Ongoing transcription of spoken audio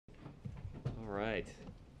right.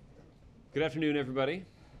 Good afternoon, everybody.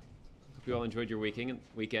 Hope you all enjoyed your weekend.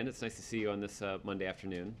 It's nice to see you on this Monday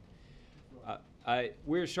afternoon.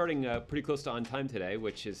 We're starting pretty close to on time today,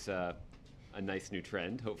 which is a nice new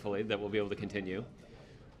trend, hopefully, that we'll be able to continue.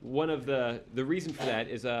 One of the reason for that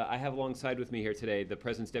is I have alongside with me here today the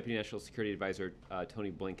President's Deputy National Security Advisor,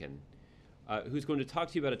 Tony Blinken, who's going to talk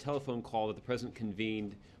to you about a telephone call that the President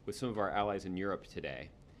convened with some of our allies in Europe today.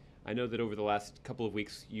 I know that over the last couple of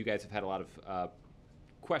weeks, you guys have had a lot of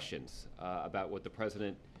questions about what the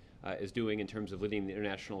President is doing in terms of leading the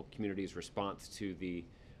international community's response to the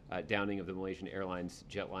downing of the Malaysian Airlines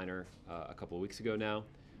jetliner a couple of weeks ago now.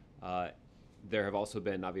 There have also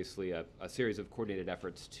been, obviously, a series of coordinated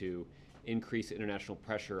efforts to increase international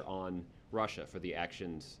pressure on Russia for the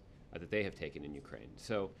actions that they have taken in Ukraine.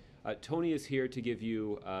 So Tony is here to give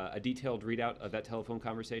you a detailed readout of that telephone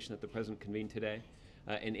conversation that the President convened today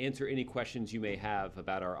and answer any questions you may have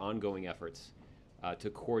about our ongoing efforts to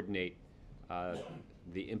coordinate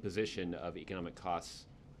the imposition of economic costs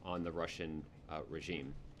on the Russian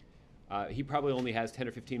regime. He probably only has 10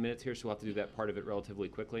 or 15 minutes here, so we'll have to do that part of it relatively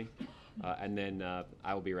quickly. And then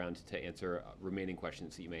I will be around to answer remaining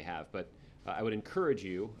questions that you may have. But I would encourage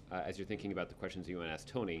you, as you're thinking about the questions you want to ask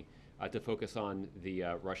Tony, to focus on the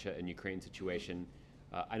Russia and Ukraine situation.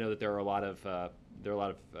 I know that there are a lot of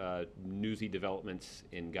newsy developments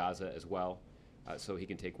in Gaza as well, so he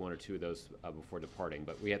can take one or two of those before departing.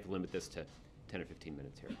 But we have to limit this to 10 or 15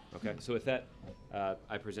 minutes here. Okay. So with that,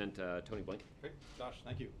 I present Tony Blinken. Great, Josh.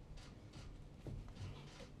 Thank you.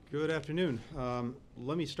 Good afternoon.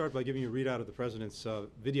 Let me start by giving you a readout of the President's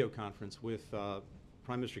video conference with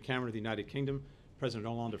Prime Minister Cameron of the United Kingdom, President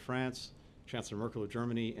Hollande of France, Chancellor Merkel of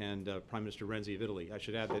Germany, and Prime Minister Renzi of Italy. I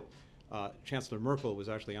should add that Chancellor Merkel was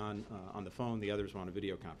actually on the phone. The others were on a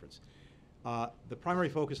video conference. The primary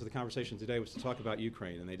focus of the conversation today was to talk about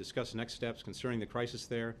Ukraine, and they discussed next steps concerning the crisis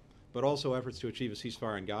there, but also efforts to achieve a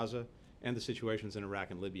ceasefire in Gaza and the situations in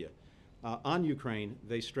Iraq and Libya. On Ukraine,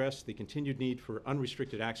 they stressed the continued need for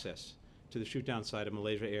unrestricted access to the shoot-down site of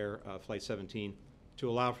Malaysia Air Flight 17 to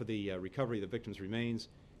allow for the recovery of the victims' remains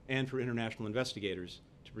and for international investigators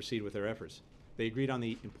to proceed with their efforts. They agreed on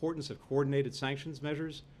the importance of coordinated sanctions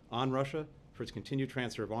measures on Russia for its continued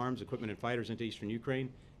transfer of arms, equipment, and fighters into eastern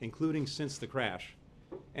Ukraine, including since the crash,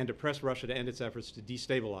 and to press Russia to end its efforts to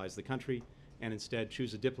destabilize the country and instead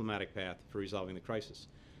choose a diplomatic path for resolving the crisis.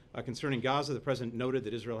 Concerning Gaza, the President noted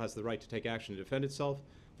that Israel has the right to take action to defend itself.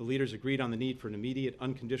 The leaders agreed on the need for an immediate,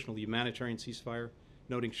 unconditional humanitarian ceasefire,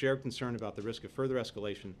 noting shared concern about the risk of further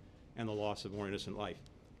escalation and the loss of more innocent life.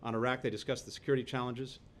 On Iraq, they discussed the security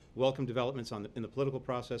challenges, welcomed developments in the political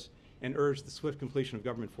process, and urged the swift completion of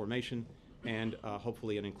government formation and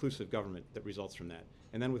hopefully an inclusive government that results from that.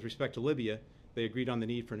 And then with respect to Libya, they agreed on the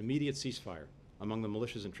need for an immediate ceasefire among the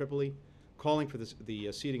militias in Tripoli, calling for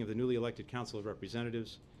the seating of the newly elected Council of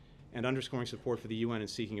Representatives, and underscoring support for the UN in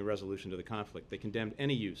seeking a resolution to the conflict. They condemned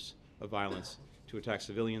any use of violence to attack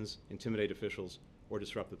civilians, intimidate officials, or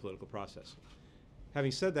disrupt the political process.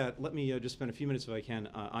 Having said that, let me just spend a few minutes, if I can,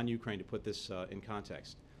 on Ukraine to put this in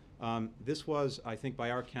context. This was, I think, by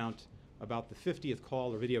our count, about the 50th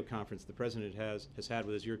call or video conference the President has had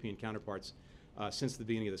with his European counterparts since the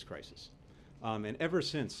beginning of this crisis. And ever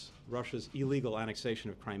since Russia's illegal annexation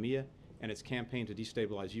of Crimea and its campaign to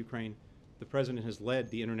destabilize Ukraine, the President has led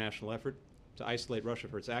the international effort to isolate Russia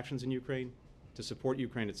for its actions in Ukraine, to support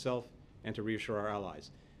Ukraine itself, and to reassure our allies.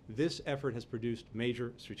 This effort has produced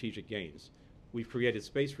major strategic gains. We've created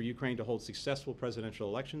space for Ukraine to hold successful presidential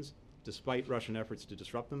elections, despite Russian efforts to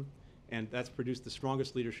disrupt them, and that's produced the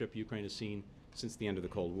strongest leadership Ukraine has seen since the end of the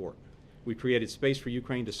Cold War. We created space for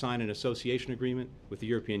Ukraine to sign an association agreement with the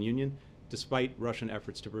European Union, despite Russian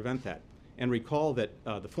efforts to prevent that. And recall that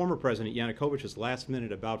the former President Yanukovych's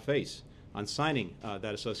last-minute about-face on signing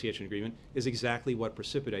that association agreement is exactly what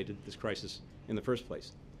precipitated this crisis in the first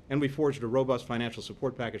place. And we forged a robust financial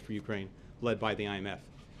support package for Ukraine led by the IMF.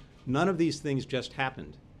 None of these things just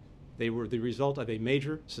happened. They were the result of a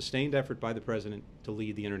major, sustained effort by the President to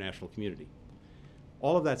lead the international community.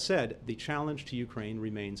 All of that said, the challenge to Ukraine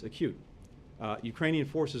remains acute. Ukrainian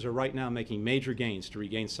forces are right now making major gains to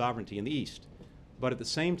regain sovereignty in the east, but at the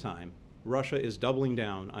same time, Russia is doubling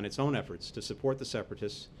down on its own efforts to support the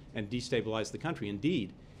separatists and destabilize the country.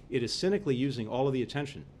 Indeed, it is cynically using all of the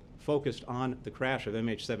attention focused on the crash of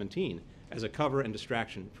MH17 as a cover and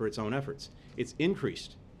distraction for its own efforts. It's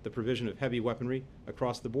increased the provision of heavy weaponry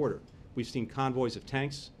across the border. We've seen convoys of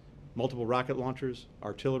tanks, multiple rocket launchers,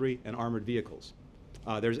 artillery, and armored vehicles.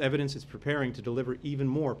 There's evidence it's preparing to deliver even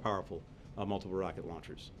more powerful multiple rocket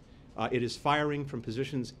launchers. It is firing from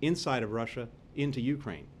positions inside of Russia into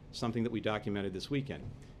Ukraine, something that we documented this weekend.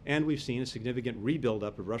 And we've seen a significant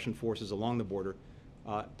rebuild-up of Russian forces along the border,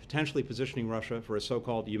 potentially positioning Russia for a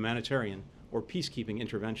so-called humanitarian or peacekeeping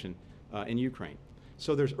intervention in Ukraine.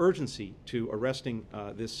 So there's urgency to arresting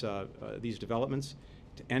these developments,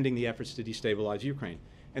 to ending the efforts to destabilize Ukraine.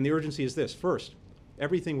 And the urgency is this. First,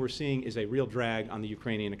 everything we're seeing is a real drag on the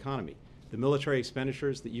Ukrainian economy. The military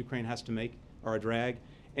expenditures that Ukraine has to make are a drag,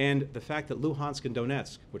 and the fact that Luhansk and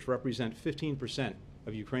Donetsk, which represent 15%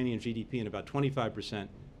 of Ukrainian GDP and about 25%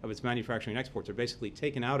 of its manufacturing exports, are basically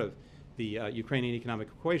taken out of the Ukrainian economic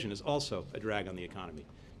equation, is also a drag on the economy.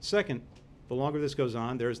 Second, the longer this goes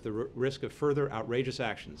on, there's the risk of further outrageous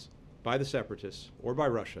actions by the separatists or by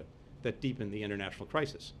Russia that deepen the international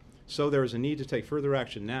crisis. So there is a need to take further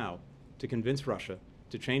action now to convince Russia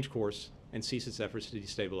to change course and cease its efforts to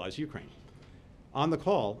destabilize Ukraine. On the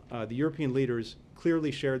call, the European leaders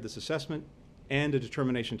clearly shared this assessment and a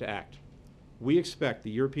determination to act. We expect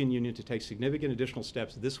the European Union to take significant additional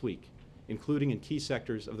steps this week, including in key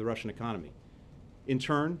sectors of the Russian economy. In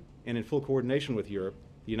turn, and in full coordination with Europe,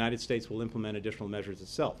 the United States will implement additional measures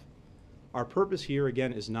itself. Our purpose here,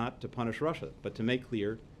 again, is not to punish Russia, but to make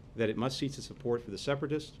clear that it must cease its support for the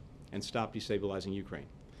separatists and stop destabilizing Ukraine.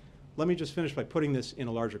 Let me just finish by putting this in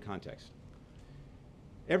a larger context.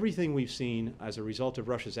 Everything we've seen as a result of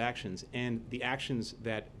Russia's actions and the actions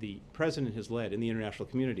that the president has led in the international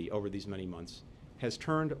community over these many months has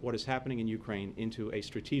turned what is happening in Ukraine into a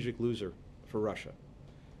strategic loser for Russia.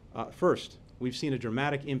 First, we've seen a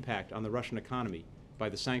dramatic impact on the Russian economy by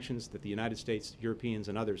the sanctions that the United States, Europeans,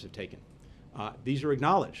 and others have taken. These are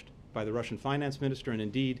acknowledged by the Russian finance minister and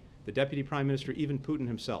indeed the deputy prime minister, even Putin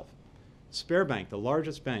himself. Sberbank, the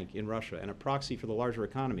largest bank in Russia and a proxy for the larger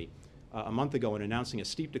economy, a month ago in announcing a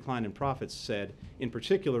steep decline in profits said, in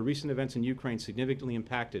particular, recent events in Ukraine significantly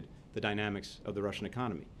impacted the dynamics of the Russian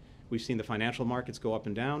economy. We've seen the financial markets go up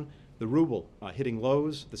and down, the ruble hitting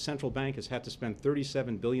lows. The central bank has had to spend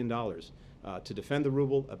 $37 billion to defend the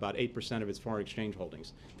ruble, about 8% of its foreign exchange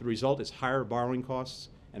holdings. The result is higher borrowing costs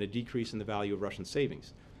and a decrease in the value of Russian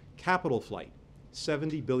savings. Capital flight,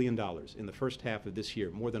 $70 billion in the first half of this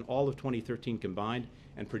year, more than all of 2013 combined,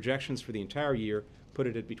 and projections for the entire year put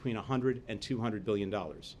it at between $100 and $200 billion.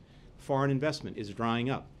 Foreign investment is drying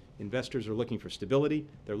up. Investors are looking for stability.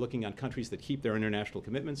 They're looking on countries that keep their international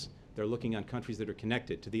commitments. They're looking on countries that are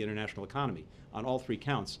connected to the international economy. On all three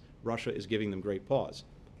counts, Russia is giving them great pause.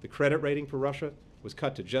 The credit rating for Russia was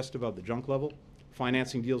cut to just above the junk level.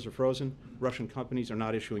 Financing deals are frozen. Russian companies are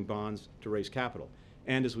not issuing bonds to raise capital.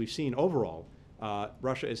 And as we've seen overall,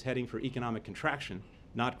 Russia is heading for economic contraction,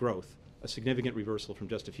 not growth, a significant reversal from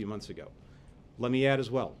just a few months ago. Let me add as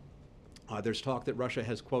well, there's talk that Russia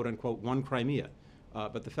has, quote unquote, won Crimea.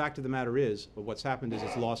 But the fact of the matter is, what's happened is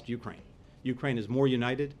it's lost Ukraine. Ukraine is more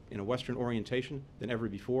united in a Western orientation than ever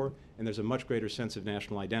before, and there's a much greater sense of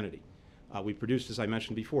national identity. We produced, as I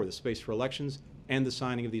mentioned before, the space for elections and the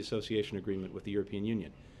signing of the association agreement with the European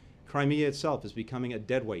Union. Crimea itself is becoming a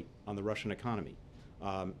deadweight on the Russian economy.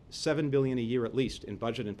 $7 billion a year at least in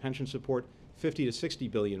budget and pension support, $50 to $60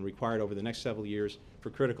 billion required over the next several years for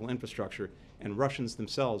critical infrastructure, and Russians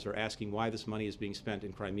themselves are asking why this money is being spent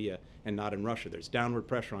in Crimea and not in Russia. There's downward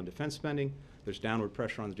pressure on defense spending. There's downward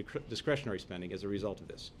pressure on discretionary spending as a result of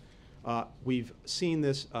this. We've seen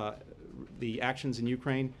this, the actions in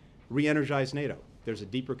Ukraine re-energize NATO. There's a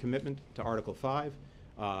deeper commitment to Article 5.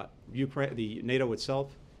 The NATO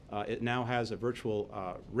itself, it now has a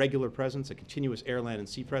virtual regular presence, a continuous air, land, and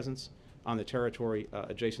sea presence on the territory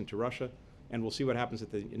adjacent to Russia. And we'll see what happens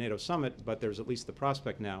at the NATO summit, but there's at least the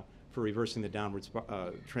prospect now for reversing the downward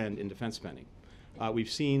trend in defense spending. We've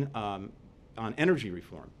seen on energy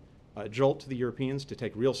reform a jolt to the Europeans to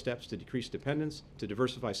take real steps to decrease dependence, to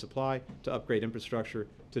diversify supply, to upgrade infrastructure,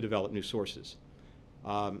 to develop new sources.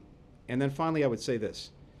 And then finally, I would say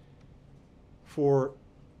this. For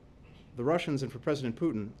the Russians and for President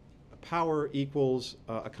Putin, power equals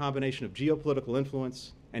a combination of geopolitical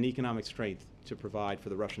influence and economic strength to provide for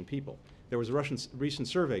the Russian people. There was a recent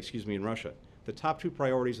survey, in Russia. The top two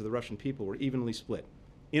priorities of the Russian people were evenly split: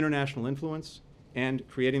 international influence and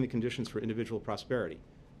creating the conditions for individual prosperity.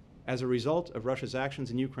 As a result of Russia's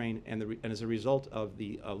actions in Ukraine and as a result of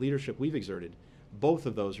the leadership we've exerted, both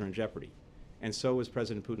of those are in jeopardy. And so is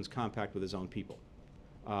President Putin's compact with his own people.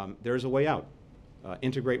 There is a way out.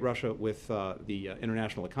 Integrate Russia with the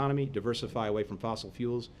international economy, diversify away from fossil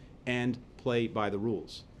fuels, and play by the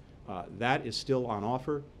rules. That is still on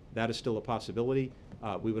offer. That is still a possibility.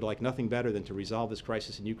 We would like nothing better than to resolve this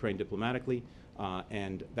crisis in Ukraine diplomatically,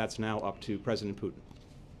 and that's now up to President Putin.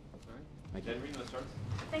 All right. Thank you. Henry, you want to start?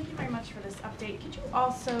 Thank you very much for this update. Could you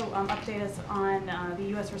also update us on the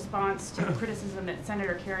U.S. response to the criticism that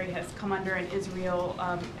Senator Kerry has come under in Israel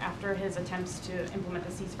after his attempts to implement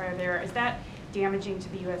the ceasefire there? Is that damaging to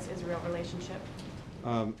the U.S.-Israel relationship?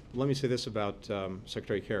 Let me say this about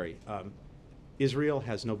Secretary Kerry. Israel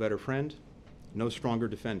has no better friend, no stronger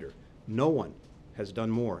defender. No one has done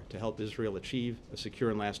more to help Israel achieve a secure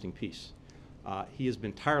and lasting peace. He has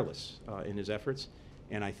been tireless in his efforts,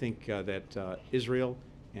 and I think that Israel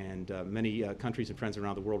and many countries and friends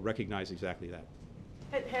around the world recognize exactly that.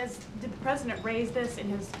 Did the President raise this in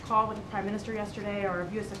his call with the Prime Minister yesterday, or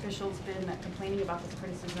have U.S. officials been complaining about this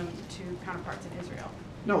criticism to counterparts in Israel?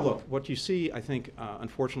 No, look, what you see, I think,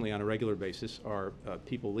 unfortunately on a regular basis are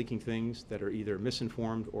people leaking things that are either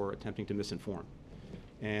misinformed or attempting to misinform.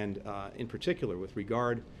 And in particular, with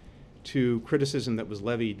regard to criticism that was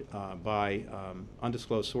levied by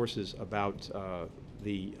undisclosed sources about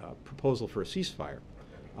the proposal for a ceasefire,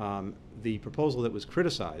 the proposal that was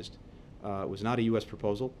criticized was not a U.S.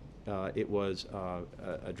 proposal. It was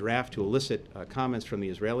a draft to elicit comments from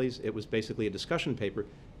the Israelis. It was basically a discussion paper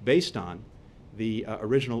based on the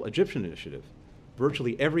original Egyptian initiative.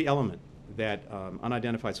 Virtually every element that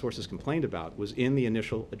unidentified sources complained about was in the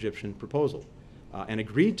initial Egyptian proposal and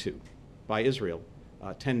agreed to by Israel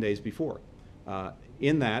 10 days before.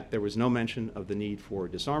 In that, there was no mention of the need for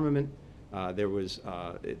disarmament.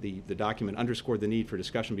 The document underscored the need for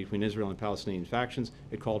discussion between Israel and Palestinian factions.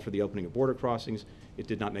 It called for the opening of border crossings. It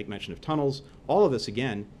did not make mention of tunnels. All of this,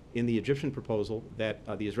 again, in the Egyptian proposal that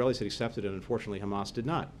the Israelis had accepted, and unfortunately Hamas did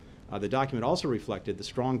not. The document also reflected the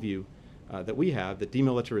strong view that we have that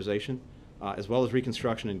demilitarization as well as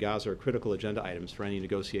reconstruction in Gaza are critical agenda items for any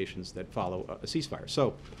negotiations that follow a ceasefire.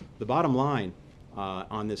 So the bottom line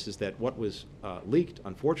on this is that what was leaked,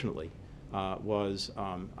 unfortunately, was,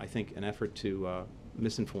 I think, an effort to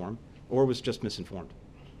misinform, or was just misinformed.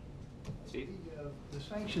 Steve? The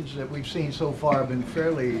sanctions that we've seen so far have been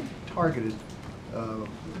fairly targeted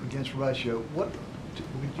against Russia. Would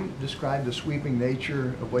you describe the sweeping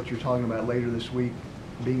nature of what you're talking about later this week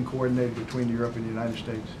being coordinated between Europe and the United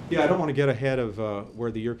States? Yeah, I don't want to get ahead of where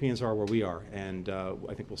the Europeans are, where we are, and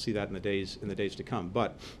I think we'll see that in the days to come.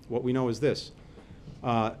 But what we know is this: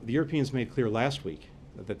 the Europeans made clear last week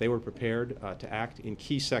that they were prepared to act in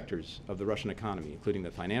key sectors of the Russian economy, including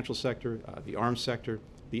the financial sector, the arms sector,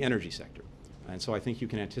 the energy sector, and so I think you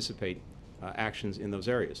can anticipate actions in those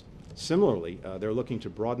areas. Similarly, they're looking to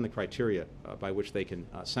broaden the criteria by which they can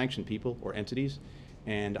sanction people or entities,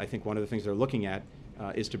 and I think one of the things they're looking at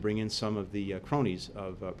is to bring in some of the cronies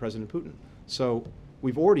of President Putin. So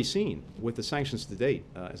we've already seen, with the sanctions to date,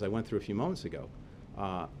 as I went through a few moments ago,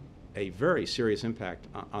 a very serious impact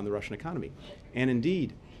on the Russian economy. And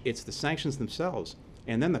indeed, it's the sanctions themselves,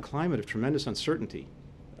 and then the climate of tremendous uncertainty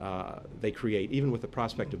they create, even with the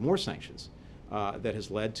prospect of more sanctions, that has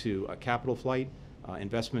led to a capital flight,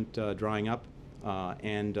 investment drying up,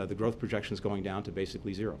 and the growth projections going down to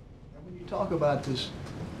basically zero. And when you talk about this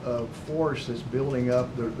force that's building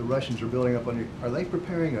up, the Russians are building up, are they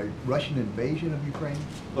preparing a Russian invasion of Ukraine?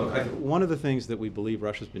 Look, one of the things that we believe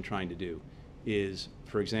Russia's been trying to do is,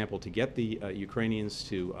 for example, to get the Ukrainians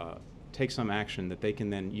to take some action that they can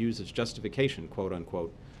then use as justification, quote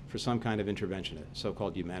unquote, for some kind of intervention, a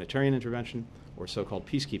so-called humanitarian intervention or so-called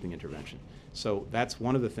peacekeeping intervention. So that's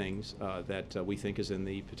one of the things that we think is in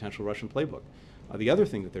the potential Russian playbook. The other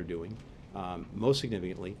thing that they're doing, most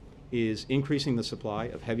significantly, is increasing the supply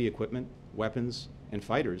of heavy equipment, weapons, and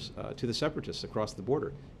fighters to the separatists across the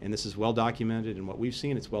border. And this is well documented in what we've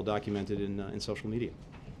seen. It's well documented in social media.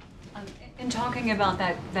 In talking about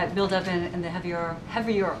that buildup and the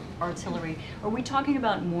heavier artillery, are we talking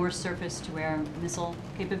about more surface-to-air missile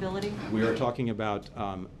capability? We are talking about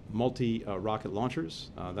multi-rocket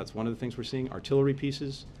launchers. That's one of the things we're seeing. Artillery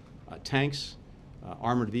pieces, tanks,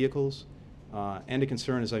 armored vehicles, and a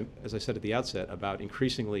concern, as I said at the outset, about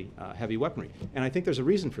increasingly heavy weaponry. And I think there's a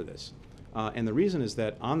reason for this. And the reason is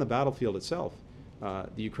that on the battlefield itself,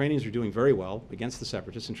 the Ukrainians are doing very well against the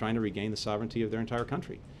separatists and trying to regain the sovereignty of their entire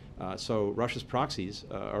country. So Russia's proxies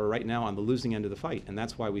are right now on the losing end of the fight, and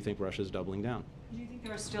that's why we think Russia is doubling down. Do you think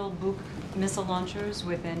there are still Buk missile launchers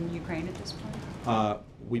within Ukraine at this point?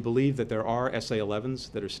 We believe that there are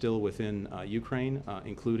SA-11s that are still within Ukraine,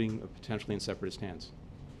 including potentially in separatist hands.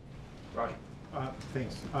 Roddy.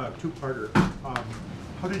 Thanks. Two-parter.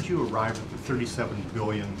 How did you arrive at the $37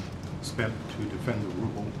 billion spent to defend the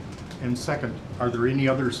ruble? And second, are there any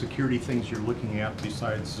other security things you're looking at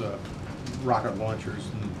besides rocket launchers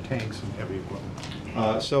and tanks and heavy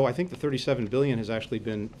equipment? So I think the $37 billion has actually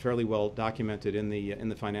been fairly well documented in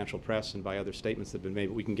the financial press and by other statements that have been made,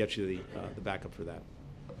 but we can get you the backup for that.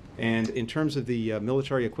 And in terms of the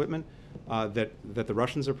military equipment that the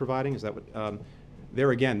Russians are providing, is that what?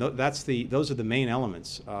 There again, those are the main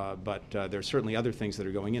elements, but there are certainly other things that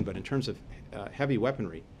are going in. But in terms of heavy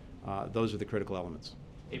weaponry, those are the critical elements.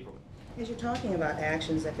 April. As you're talking about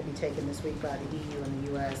actions that could be taken this week by the EU and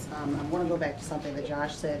the U.S., I want to go back to something that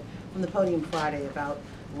Josh said from the podium Friday about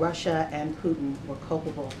Russia and Putin were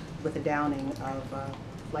culpable with the downing of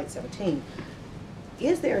Flight 17.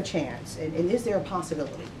 Is there a chance, and is there a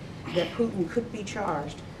possibility, that Putin could be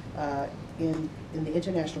charged in the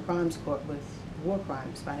International Crimes Court with war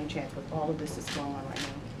crimes by any chance with all of this that's going on right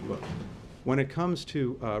now? Look, when it comes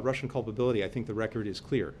to Russian culpability, I think the record is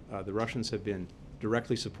clear. The Russians have been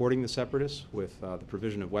directly supporting the separatists with the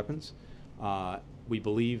provision of weapons. We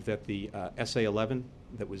believe that the SA-11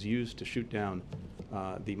 that was used to shoot down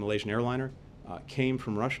the Malaysian airliner came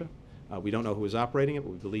from Russia. We don't know who was operating it,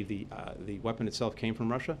 but we believe the weapon itself came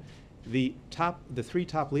from Russia. The three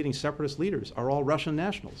top leading separatist leaders are all Russian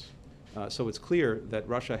nationals. So it's clear that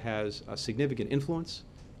Russia has a significant influence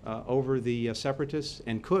over the separatists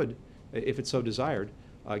and could, if it so desired,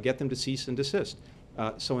 get them to cease and desist.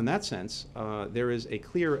 So in that sense, there is a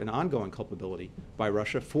clear and ongoing culpability by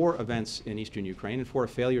Russia for events in eastern Ukraine and for a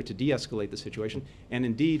failure to de-escalate the situation, and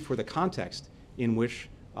indeed for the context in which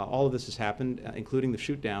all of this has happened, including the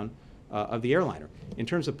shoot-down of the airliner. In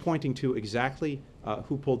terms of pointing to exactly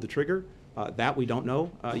who pulled the trigger, that we don't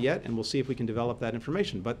know yet, and we'll see if we can develop that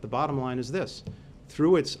information. But the bottom line is this: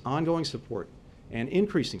 through its ongoing support and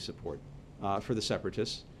increasing support for the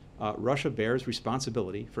separatists, Russia bears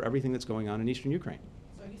responsibility for everything that's going on in eastern Ukraine.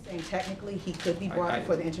 So you're saying technically he could be brought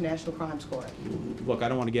before the International Crimes Court? Look, I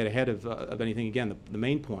don't want to get ahead of anything again. The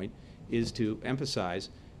main point is to emphasize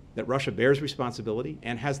that Russia bears responsibility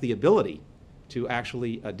and has the ability to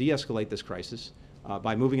actually de-escalate this crisis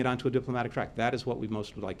by moving it onto a diplomatic track. That is what we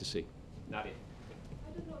most would like to see. Nadia.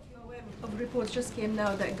 I don't know if you're aware of reports just came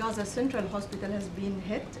now that Gaza Central Hospital has been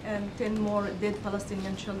hit and 10 more dead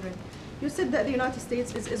Palestinian children. You said that the United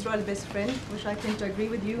States is Israel's best friend, which I tend to agree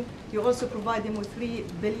with you. You also provide them with $3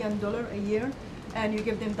 billion a year, and you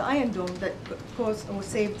give them the Iron Dome that caused or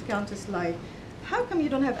saved countless lives. How come you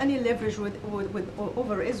don't have any leverage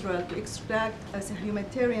over Israel to extract a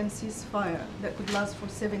humanitarian ceasefire that could last for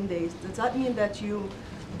 7 days? Does that mean that you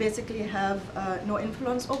basically have no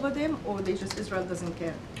influence over them, or Israel doesn't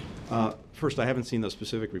care? First, I haven't seen those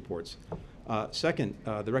specific reports. Second,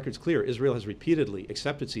 the record's clear. Israel has repeatedly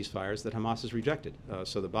accepted ceasefires that Hamas has rejected.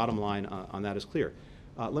 So the bottom line on that is clear.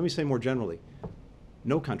 Let me say more generally,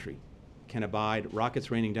 no country can abide rockets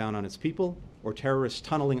raining down on its people or terrorists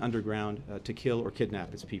tunneling underground to kill or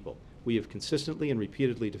kidnap its people. We have consistently and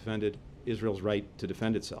repeatedly defended Israel's right to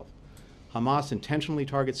defend itself. Hamas intentionally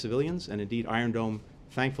targets civilians, and indeed Iron Dome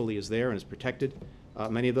thankfully is there and has protected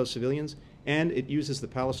many of those civilians, and it uses the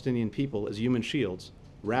Palestinian people as human shields,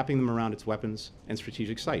 wrapping them around its weapons and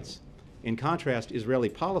strategic sites. In contrast, Israeli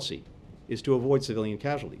policy is to avoid civilian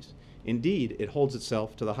casualties. Indeed, it holds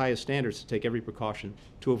itself to the highest standards to take every precaution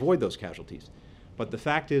to avoid those casualties. But the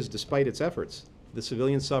fact is, despite its efforts, the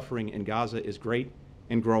civilian suffering in Gaza is great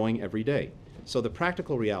and growing every day. So the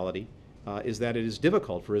practical reality is that it is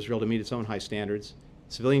difficult for Israel to meet its own high standards.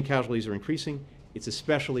 Civilian casualties are increasing. It's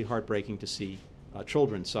especially heartbreaking to see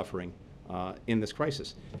children suffering in this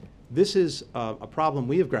crisis. This is a problem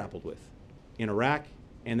we have grappled with in Iraq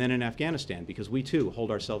and then in Afghanistan, because we too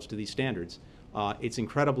hold ourselves to these standards. It's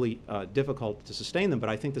incredibly difficult to sustain them, but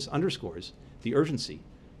I think this underscores the urgency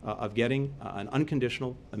of getting an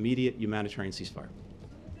unconditional, immediate humanitarian ceasefire.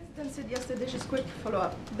 The President said yesterday, just quick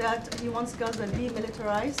follow-up, that he wants Gaza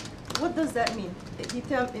demilitarized. What does that mean?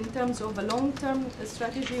 In terms of a long-term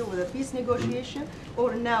strategy with a peace negotiation,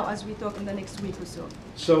 or now as we talk in the next week or so?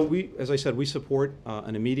 So we, as I said, we support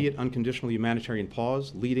an immediate, unconditional humanitarian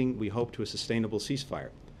pause, leading, we hope, to a sustainable ceasefire.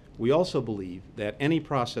 We also believe that any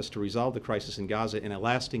process to resolve the crisis in Gaza in a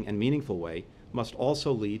lasting and meaningful way must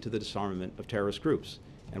also lead to the disarmament of terrorist groups.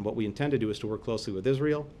 And what we intend to do is to work closely with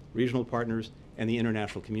Israel, regional partners, and the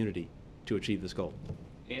international community to achieve this goal.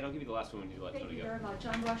 And I'll give you the last one when you let Tony go. Thank you very much.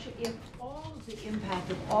 On Russia, if all of the impact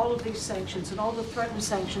of all of these sanctions and all the threatened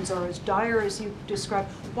sanctions are as dire as you described,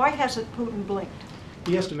 why hasn't Putin blinked?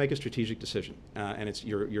 He has to make a strategic decision, and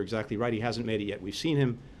you're exactly right. He hasn't made it yet. We've seen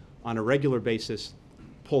him on a regular basis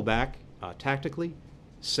pull back tactically,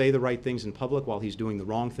 say the right things in public while he's doing the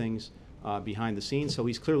wrong things behind the scenes. So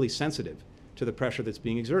he's clearly sensitive to the pressure that's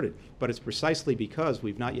being exerted. But it's precisely because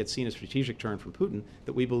we've not yet seen a strategic turn from Putin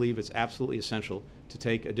that we believe it's absolutely essential to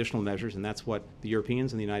take additional measures, and that's what the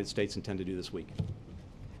Europeans and the United States intend to do this week.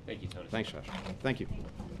 Thank you, Tony. Thanks, Josh. Thank you.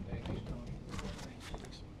 Thank you.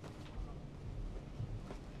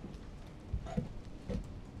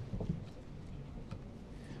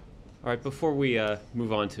 All right, before we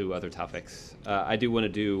move on to other topics, I do want to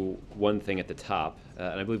do one thing at the top,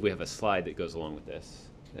 and I believe we have a slide that goes along with this.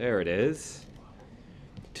 There it is.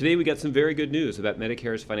 Today we got some very good news about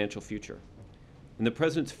Medicare's financial future. In the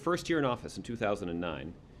President's first year in office in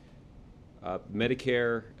 2009,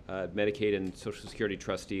 Medicare, Medicaid, and Social Security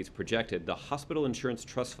trustees projected the Hospital Insurance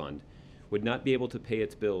Trust Fund would not be able to pay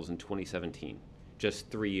its bills in 2017, just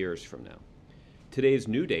 3 years from now. Today's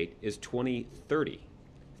new date is 2030,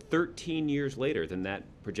 13 years later than that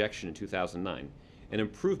projection in 2009, an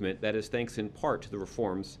improvement that is thanks in part to the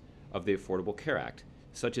reforms of the Affordable Care Act,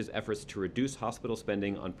 such as efforts to reduce hospital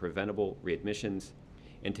spending on preventable readmissions.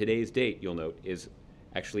 And today's date, you'll note, is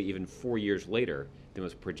actually even 4 years later than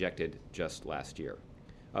was projected just last year.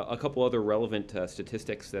 A couple other relevant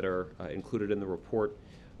statistics that are included in the report.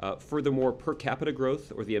 Furthermore, per capita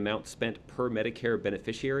growth, or the amount spent per Medicare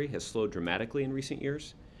beneficiary, has slowed dramatically in recent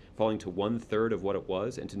years, falling to 1/3 of what it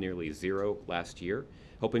was and to nearly zero last year,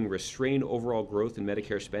 helping restrain overall growth in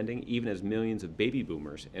Medicare spending even as millions of baby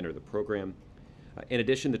boomers enter the program. In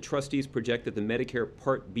addition, the trustees project that the Medicare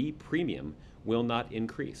Part B premium will not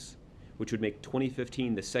increase, which would make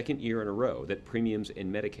 2015 the second year in a row that premiums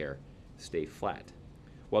in Medicare stay flat.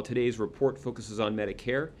 While today's report focuses on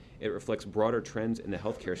Medicare, it reflects broader trends in the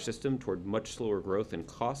healthcare system toward much slower growth in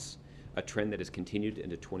costs, a trend that has continued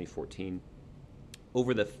into 2014.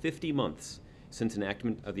 Over the 50 months since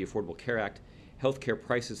enactment of the Affordable Care Act, healthcare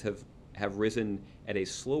prices have risen at a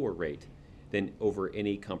slower rate than over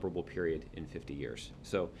any comparable period in 50 years.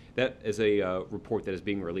 So that is a report that is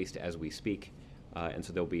being released as we speak, and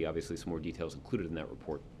so there'll be obviously some more details included in that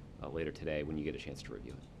report later today when you get a chance to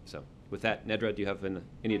review it. So with that, Nedra, do you have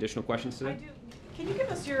any additional questions today? I do. Can you give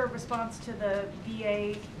us your response to the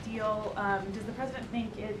VA deal? Does the President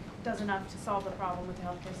think it does enough to solve the problem with the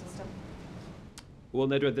healthcare system? Well,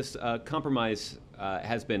 Nedra, this compromise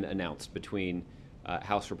has been announced between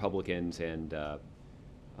House Republicans and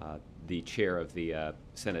the chair of the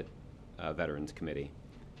Senate Veterans Committee.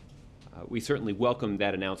 We certainly welcome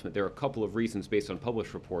that announcement. There are a couple of reasons based on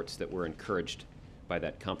published reports that we're encouraged by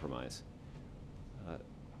that compromise.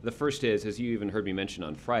 The first is, as you even heard me mention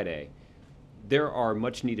on Friday, there are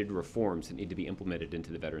much needed reforms that need to be implemented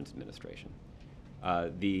into the Veterans Administration.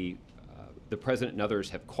 The President and others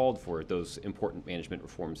have called for those important management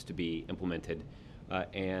reforms to be implemented,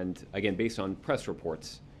 and again, based on press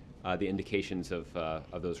reports, the indications of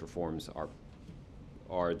those reforms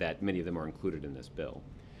are that many of them are included in this bill.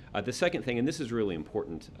 The second thing, and this is really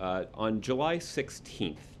important, on July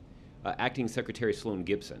 16th, Acting Secretary Sloan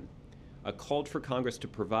Gibson called for Congress to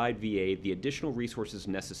provide VA the additional resources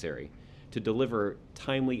necessary to deliver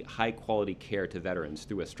timely, high-quality care to veterans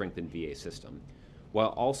through a strengthened VA system, while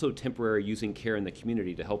also temporarily using care in the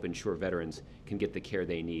community to help ensure veterans can get the care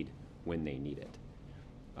they need when they need it.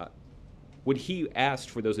 When he asked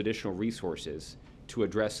for those additional resources to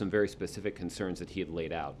address some very specific concerns that he had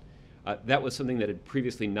laid out, that was something that had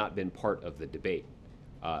previously not been part of the debate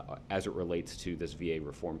as it relates to this VA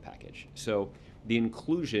reform package. So the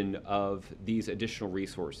inclusion of these additional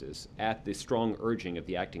resources at the strong urging of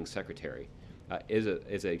the acting secretary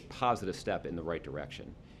is a positive step in the right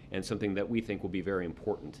direction, and something that we think will be very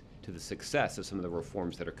important to the success of some of the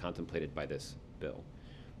reforms that are contemplated by this bill.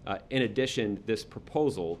 In addition, this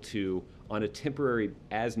proposal to, on a temporary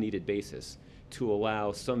as-needed basis, to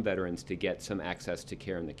allow some veterans to get some access to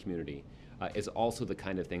care in the community is also the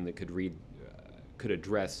kind of thing that could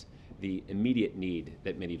address the immediate need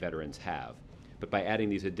that many veterans have. But by adding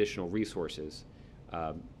these additional resources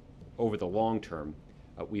over the long term,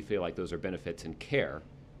 we feel like those are benefits in care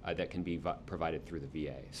that can be provided through the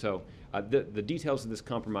VA. So the details of this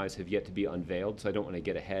compromise have yet to be unveiled, so I don't want to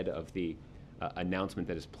get ahead of the announcement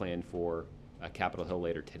that is planned for Capitol Hill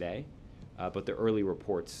later today, but the early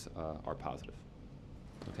reports are positive.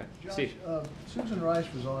 Okay. Josh, Steve. Susan Rice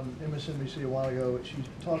was on MSNBC a while ago. She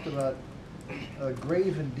talked about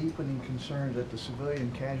grave and deepening concerns at the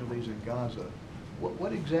civilian casualties in Gaza.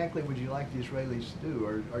 What exactly would you like the Israelis to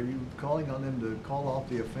do? Are you calling on them to call off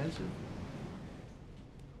the offensive?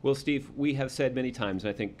 Well, Steve, we have said many times, and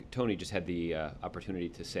I think Tony just had the opportunity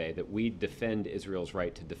to say, that we defend Israel's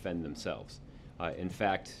right to defend themselves. In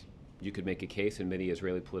fact, you could make a case, and many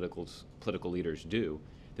Israeli political leaders do,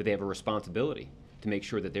 that they have a responsibility to make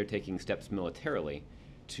sure that they're taking steps militarily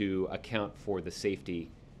to account for the safety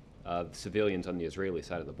of civilians on the Israeli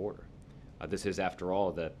side of the border. This is, after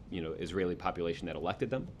all, the Israeli population that elected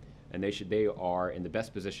them, and they are in the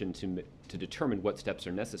best position to determine what steps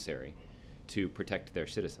are necessary to protect their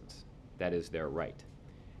citizens. That is their right.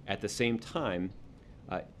 At the same time,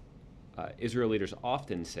 Israel leaders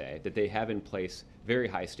often say that they have in place very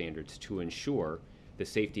high standards to ensure the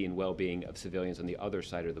safety and well-being of civilians on the other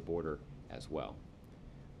side of the border as well.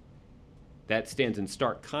 That stands in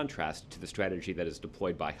stark contrast to the strategy that is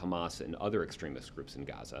deployed by Hamas and other extremist groups in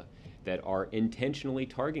Gaza that are intentionally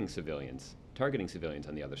targeting civilians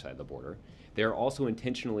on the other side of the border. They're also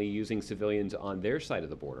intentionally using civilians on their side of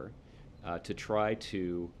the border to try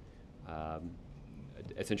to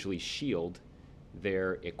essentially shield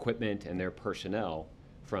their equipment and their personnel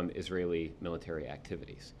from Israeli military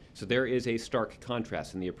activities. So there is a stark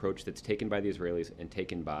contrast in the approach that's taken by the Israelis and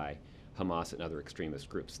taken by Hamas and other extremist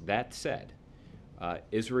groups. That said,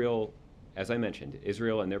 Israel, as I mentioned,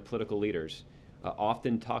 Israel and their political leaders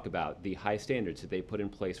often talk about the high standards that they put in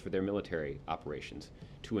place for their military operations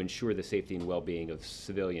to ensure the safety and well-being of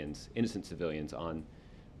civilians, innocent civilians on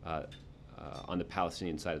the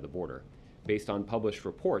Palestinian side of the border. Based on published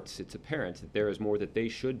reports, it's apparent that there is more that they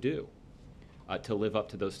should do to live up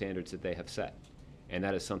to those standards that they have set. And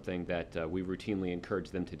that is something that we routinely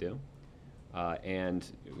encourage them to do. And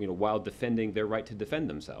while defending their right to defend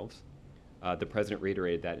themselves, the president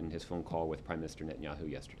reiterated that in his phone call with Prime Minister Netanyahu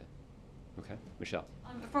yesterday. Okay, Michelle.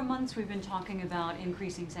 For months we've been talking about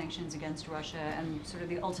increasing sanctions against Russia, and sort of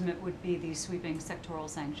the ultimate would be these sweeping sectoral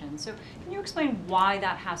sanctions. So can you explain why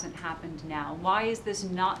that hasn't happened now? Why is this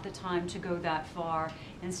not the time to go that far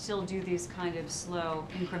and still do these kind of slow,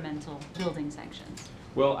 incremental building sanctions?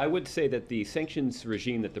 Well, I would say that the sanctions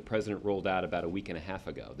regime that the president rolled out about a week and a half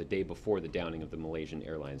ago, the day before the downing of the Malaysian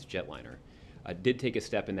Airlines jetliner, did take a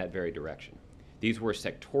step in that very direction. These were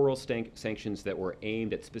sectoral sanctions that were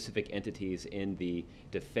aimed at specific entities in the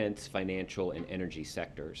defense, financial, and energy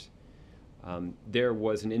sectors. There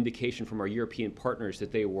was an indication from our European partners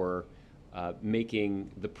that they were taking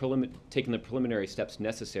the preliminary steps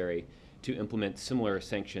necessary to implement similar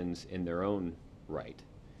sanctions in their own right.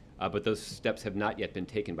 But those steps have not yet been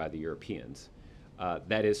taken by the Europeans.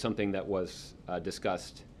 That is something that was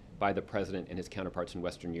discussed by the president and his counterparts in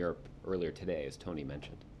Western Europe earlier today, as Tony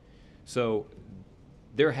mentioned. So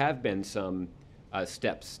there have been some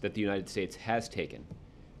steps that the United States has taken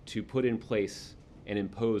to put in place and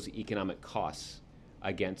impose economic costs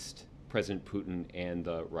against President Putin and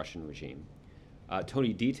the Russian regime.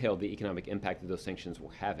 Tony detailed the economic impact that those sanctions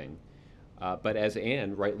were having, but as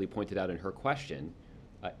Anne rightly pointed out in her question,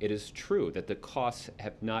 it is true that the costs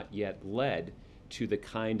have not yet led to the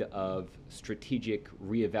kind of strategic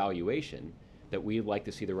reevaluation that we'd like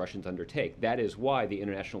to see the Russians undertake. That is why the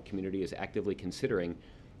international community is actively considering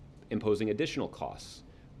imposing additional costs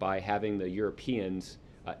by having the Europeans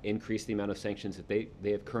increase the amount of sanctions that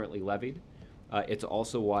they have currently levied. It's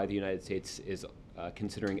also why the United States is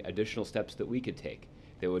considering additional steps that we could take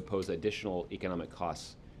that would pose additional economic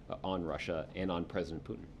costs on Russia and on President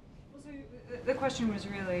Putin. Well, so the question was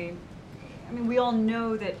really, I mean, we all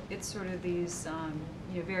know that it's sort of these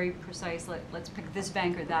very precise, let's pick this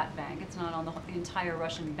bank or that bank. It's not on the entire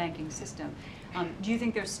Russian banking system. Do you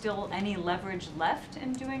think there's still any leverage left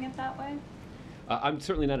in doing it that way? I'm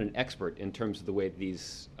certainly not an expert in terms of the way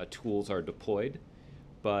these tools are deployed,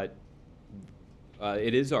 but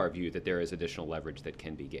it is our view that there is additional leverage that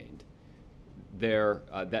can be gained.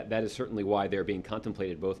 That is certainly why they're being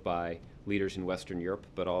contemplated both by leaders in Western Europe,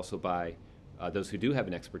 but also by those who do have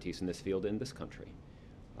an expertise in this field in this country.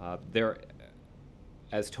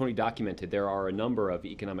 As Tony documented, there are a number of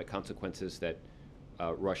economic consequences that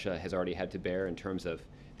Russia has already had to bear in terms of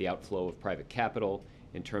the outflow of private capital,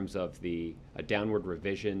 in terms of the downward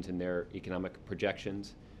revisions in their economic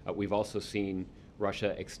projections. We've also seen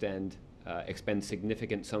Russia expend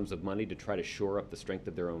significant sums of money to try to shore up the strength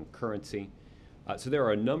of their own currency. So there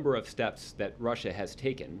are a number of steps that Russia has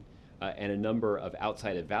taken and a number of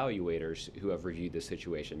outside evaluators who have reviewed this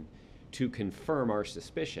situation to confirm our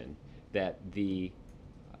suspicion that the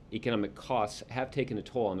economic costs have taken a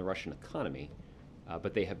toll on the Russian economy,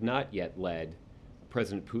 but they have not yet led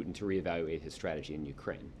President Putin to reevaluate his strategy in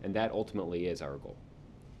Ukraine. And that ultimately is our goal.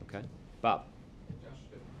 Okay? Bob. Josh,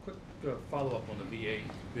 a quick follow-up on the VA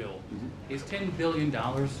bill. Mm-hmm. Is $10 billion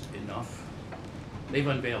enough? They've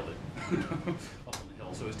unveiled it up on the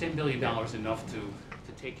hill. So is $10 billion enough to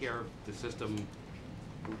take care of the system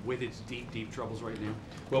with its deep, deep troubles right now?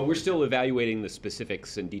 Well, we're still evaluating the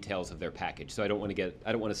specifics and details of their package, so I don't want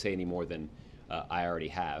to say any more than I already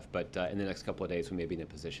have. But in the next couple of days, we may be in a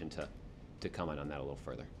position to comment on that a little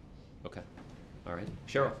further. Okay. All right.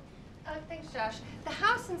 Cheryl. Thanks, Josh. The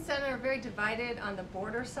House and Senate are very divided on the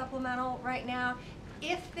border supplemental right now.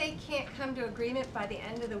 If they can't come to agreement by the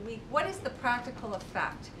end of the week, what is the practical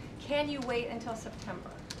effect? Can you wait until September?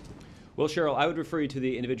 Well, Cheryl, I would refer you to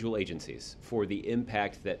the individual agencies for the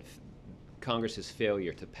impact that Congress's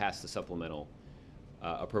failure to pass the supplemental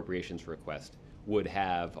appropriations request would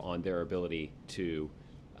have on their ability to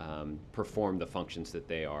perform the functions that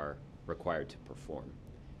they are required to perform.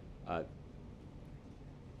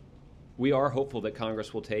 We are hopeful that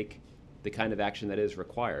Congress will take the kind of action that is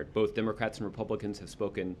required. Both Democrats and Republicans have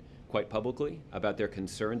spoken quite publicly about their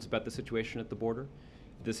concerns about the situation at the border.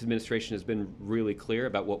 This administration has been really clear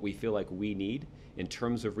about what we feel like we need in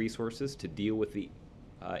terms of resources to deal with the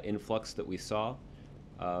influx that we saw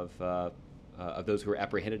of those who were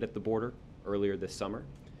apprehended at the border earlier this summer.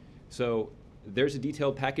 So there's a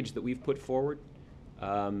detailed package that we've put forward.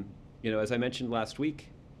 As I mentioned last week,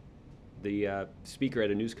 the speaker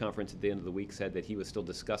at a news conference at the end of the week said that he was still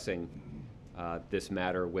discussing this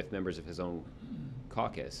matter with members of his own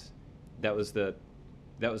caucus. That was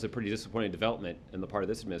a pretty disappointing development on the part of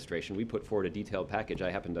this administration. We put forward a detailed package.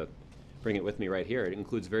 I happen to bring it with me right here. It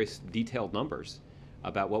includes very detailed numbers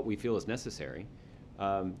about what we feel is necessary.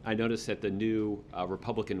 I noticed that the new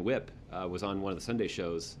Republican whip was on one of the Sunday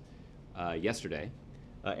shows yesterday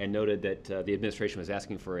and noted that the administration was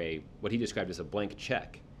asking for what he described as a blank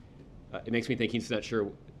check. It makes me think he's not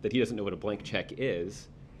sure that he doesn't know what a blank check is.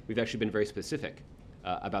 We've actually been very specific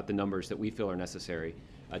about the numbers that we feel are necessary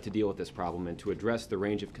to deal with this problem and to address the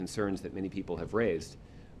range of concerns that many people have raised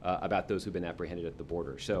about those who've been apprehended at the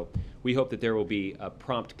border. So we hope that there will be a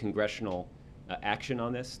prompt congressional action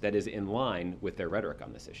on this that is in line with their rhetoric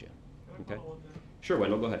on this issue. Okay? Sure,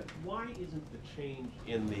 Wendell, go ahead. Why isn't the change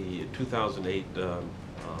in the 2008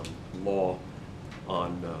 law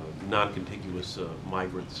on non-contiguous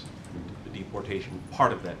migrants and deportation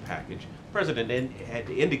part of that package? The President had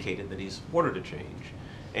indicated that he supported a change.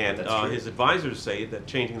 And his advisors say that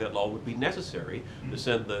changing that law would be necessary to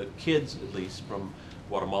send the kids, at least, from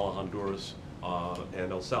Guatemala, Honduras,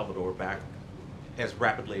 and El Salvador back as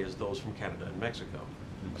rapidly as those from Canada and Mexico.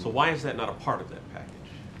 So why is that not a part of that package?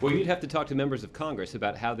 Well, you'd have to talk to members of Congress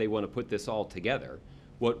about how they want to put this all together.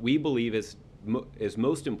 What we believe is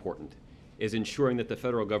most important is ensuring that the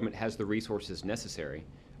federal government has the resources necessary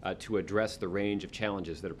to address the range of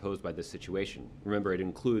challenges that are posed by this situation. Remember, it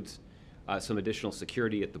includes some additional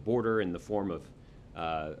security at the border in the form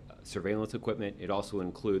of surveillance equipment. It also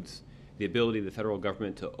includes the ability of the federal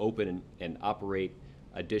government to open and operate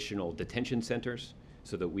additional detention centers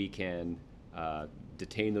so that we can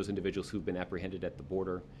detain those individuals who've been apprehended at the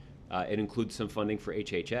border. It includes some funding for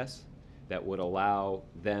HHS that would allow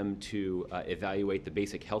them to evaluate the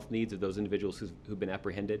basic health needs of those individuals who've been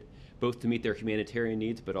apprehended, both to meet their humanitarian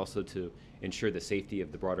needs, but also to ensure the safety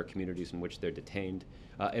of the broader communities in which they're detained.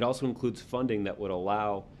 It also includes funding that would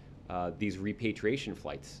allow these repatriation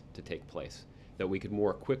flights to take place, that we could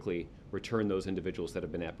more quickly return those individuals that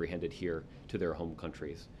have been apprehended here to their home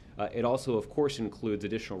countries. It also, of course, includes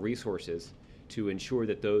additional resources to ensure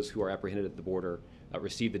that those who are apprehended at the border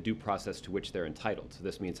receive the due process to which they're entitled. So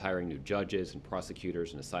this means hiring new judges and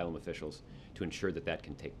prosecutors and asylum officials to ensure that that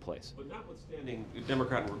can take place. But notwithstanding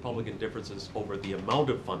Democrat and Republican differences over the amount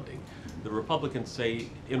of funding, the Republicans say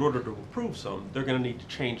in order to approve some, they're going to need to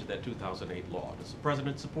change that 2008 law. Does the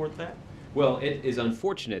President support that? Well, it is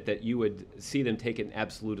unfortunate that you would see them take an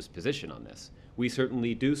absolutist position on this. We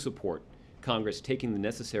certainly do support Congress taking the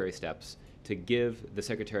necessary steps to give the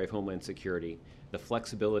Secretary of Homeland Security the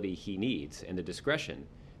flexibility he needs and the discretion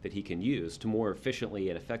that he can use to more efficiently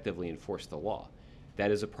and effectively enforce the law.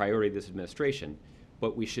 That is a priority of this administration,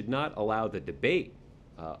 but we should not allow the debate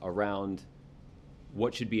around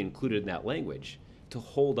what should be included in that language to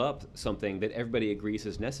hold up something that everybody agrees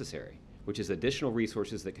is necessary, which is additional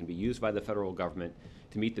resources that can be used by the federal government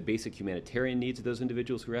to meet the basic humanitarian needs of those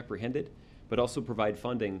individuals who are apprehended, but also provide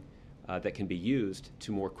funding that can be used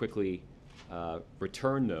to more quickly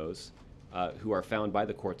return those who are found by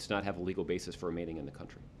the courts to not have a legal basis for remaining in the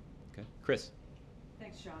country. Okay, Chris.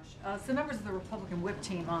 Thanks, Josh. Some members of the Republican whip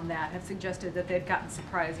team on that have suggested that they've gotten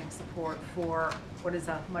surprising support for what is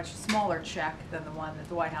a much smaller check than the one that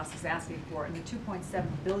the White House is asking for, and the $2.7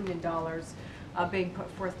 billion being put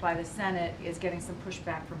forth by the Senate is getting some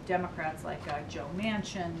pushback from Democrats like Joe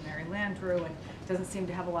Manchin, Mary Landrieu, and doesn't seem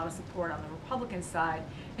to have a lot of support on the Republican side.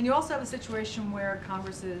 And you also have a situation where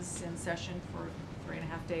Congress is in session for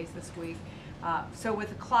 3.5 days this week. So with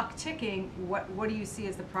the clock ticking, what do you see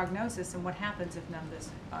as the prognosis, and what happens if none of this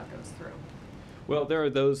goes through? Well, there are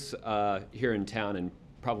those here in town, and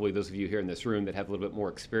probably those of you here in this room, that have a little bit more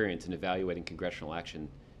experience in evaluating congressional action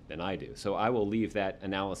than I do. So I will leave that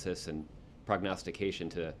analysis and prognostication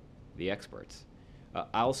to the experts.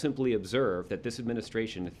 I'll simply observe that this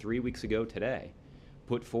administration 3 weeks ago today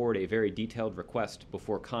put forward a very detailed request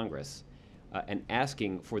before Congress and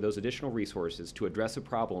asking for those additional resources to address a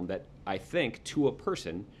problem that I think, to a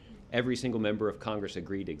person, every single member of Congress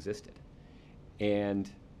agreed existed. And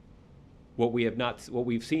What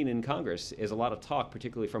we've seen in Congress is a lot of talk,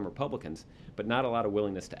 particularly from Republicans, but not a lot of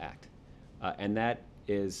willingness to act. And that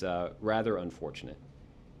is rather unfortunate.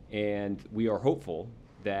 And we are hopeful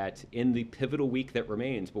that in the pivotal week that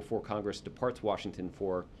remains before Congress departs Washington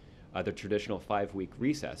for the traditional 5-week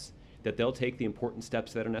recess, that they'll take the important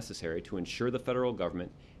steps that are necessary to ensure the federal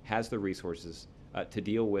government has the resources to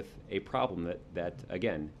deal with a problem that,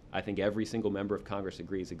 again, I think every single member of Congress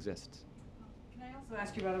agrees exists. Can I also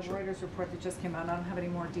ask you about a Reuters report that just came out? I don't have any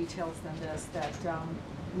more details than this, that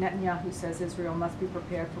Netanyahu says Israel must be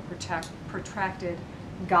prepared for protracted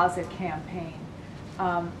Gaza campaign.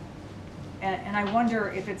 And I wonder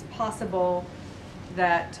if it's possible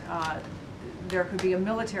that there could be a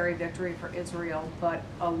military victory for Israel, but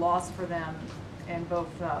a loss for them in both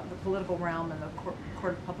the political realm and the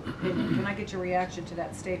court of public opinion. Can I get your reaction to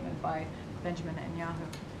that statement by Benjamin Netanyahu?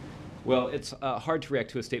 Well, it's hard to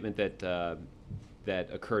react to a statement that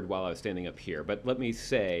occurred while I was standing up here, but let me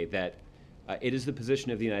say that it is the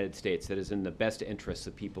position of the United States that is in the best interests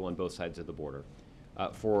of people on both sides of the border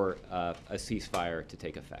for a ceasefire to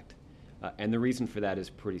take effect. And the reason for that is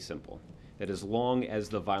pretty simple, that as long as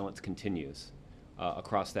the violence continues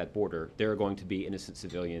across that border, there are going to be innocent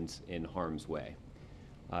civilians in harm's way.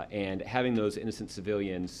 And having those innocent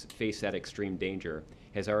civilians face that extreme danger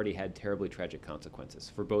has already had terribly tragic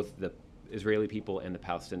consequences for both the Israeli people and the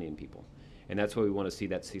Palestinian people. And that's why we want to see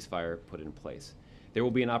that ceasefire put in place. There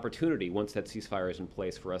will be an opportunity once that ceasefire is in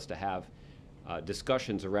place for us to have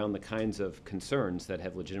discussions around the kinds of concerns that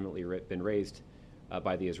have legitimately been raised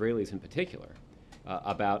by the Israelis in particular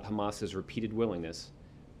about Hamas's repeated willingness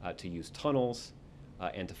to use tunnels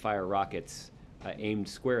and to fire rockets aimed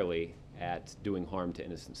squarely at doing harm to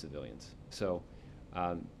innocent civilians. So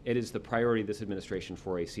it is the priority of this administration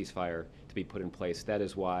for a ceasefire to be put in place. That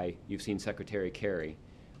is why you've seen Secretary Kerry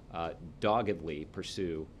doggedly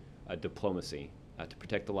pursue diplomacy to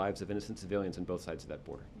protect the lives of innocent civilians on both sides of that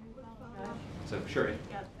border. So, sure.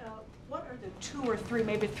 Yeah, what are the 2 or 3,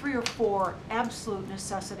 maybe 3 or 4 absolute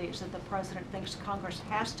necessities that the president thinks Congress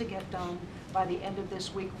has to get done by the end of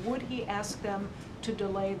this week? Would he ask them to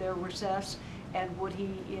delay their recess, and would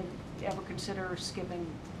he ever consider skipping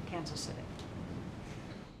Kansas City?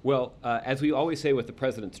 Well, as we always say with the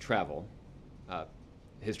president's travel,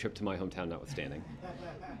 his trip to my hometown notwithstanding,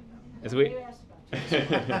 as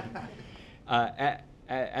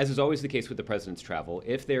is always the case with the president's travel,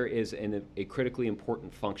 if there is a critically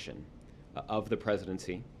important function of the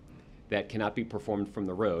presidency that cannot be performed from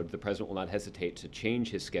the road, the president will not hesitate to change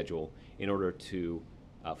his schedule in order to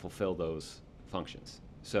fulfill those functions.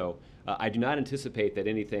 So I do not anticipate that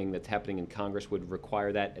anything that's happening in Congress would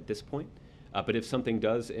require that at this point. But if something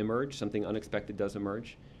does emerge, something unexpected does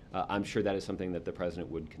emerge, I'm sure that is something that the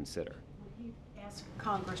president would consider. Would he ask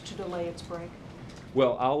Congress to delay its break?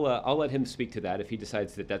 Well, I'll let him speak to that. If he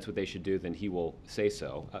decides that that's what they should do, then he will say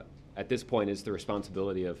so. At this point, it's the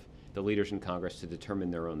responsibility of the leaders in Congress to determine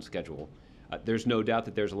their own schedule. There's no doubt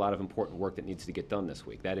that there's a lot of important work that needs to get done this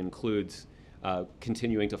week. That includes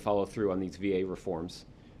continuing to follow through on these VA reforms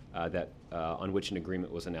on which an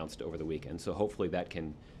agreement was announced over the weekend. So hopefully that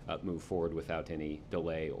can move forward without any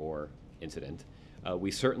delay or incident.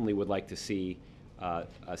 We certainly would like to see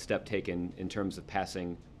a step taken in terms of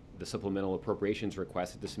passing the supplemental appropriations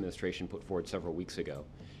request that this administration put forward several weeks ago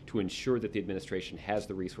to ensure that the administration has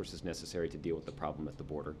the resources necessary to deal with the problem at the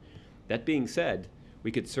border. That being said,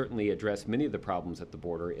 we could certainly address many of the problems at the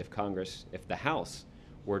border if the House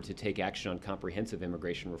were to take action on comprehensive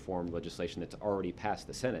immigration reform legislation that's already passed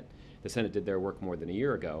the Senate. The Senate did their work more than a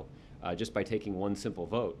year ago. Just by taking one simple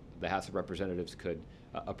vote, the House of Representatives could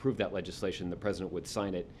approve that legislation. The president would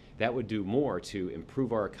sign it. That would do more to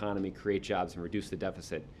improve our economy, create jobs, and reduce the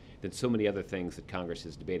deficit than so many other things that Congress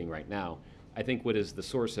is debating right now. I think what is the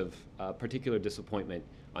source of particular disappointment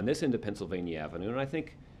on this end of Pennsylvania Avenue, and I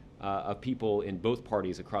think of people in both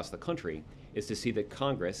parties across the country, is to see that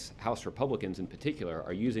Congress, House Republicans in particular,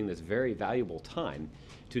 are using this very valuable time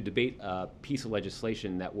to debate a piece of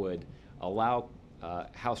legislation that would allow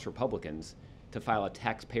House Republicans to file a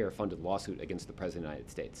taxpayer-funded lawsuit against the President of the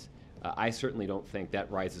United States. I certainly don't think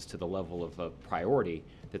that rises to the level of a priority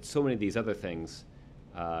that so many of these other things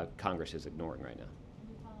Congress is ignoring right now.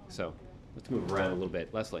 So let's move around a little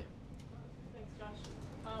bit. Leslie. Thanks, Josh.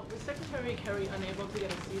 Was Secretary Kerry unable to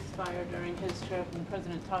get a ceasefire during his trip, and the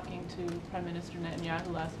President talking to Prime Minister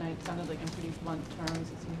Netanyahu last night sounded like in pretty blunt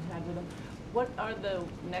terms as he had with him. What are the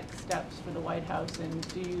next steps for the White House, and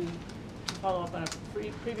do you, to follow up on a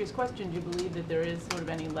previous question, do you believe that there is sort of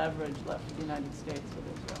any leverage left for the United States with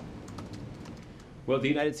Israel? Well, the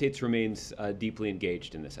United States remains deeply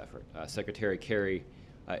engaged in this effort. Secretary Kerry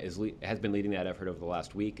has been leading that effort over the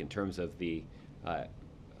last week in terms of the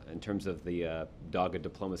dogged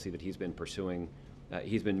diplomacy that he's been pursuing.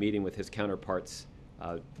 He's been meeting with his counterparts,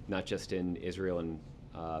 not just in Israel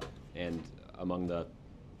and among the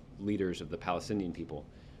leaders of the Palestinian people,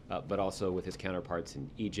 but also with his counterparts in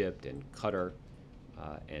Egypt and Qatar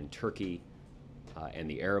and Turkey and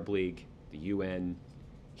the Arab League, the UN.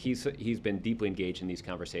 He's been deeply engaged in these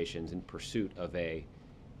conversations in pursuit of a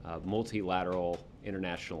multilateral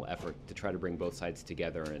international effort to try to bring both sides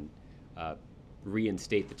together and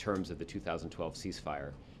reinstate the terms of the 2012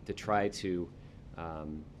 ceasefire, to try to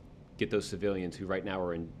get those civilians who right now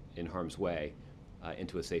are in harm's way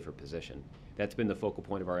into a safer position. That's been the focal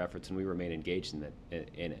point of our efforts, and we remain engaged in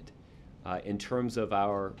it. In terms of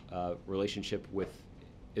our relationship with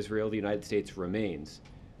Israel, the United States remains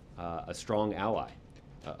a strong ally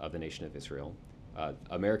of the nation of Israel.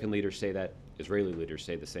 American leaders say that, Israeli leaders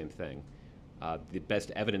say the same thing. The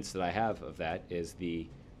best evidence that I have of that is the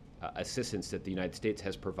assistance that the United States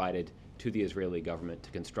has provided to the Israeli government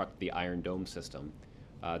to construct the Iron Dome system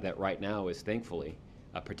that right now is thankfully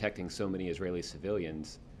protecting so many Israeli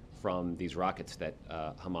civilians from these rockets that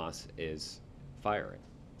Hamas is firing.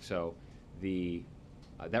 So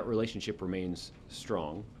that relationship remains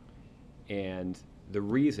strong, and the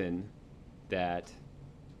reason that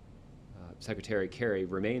Secretary Kerry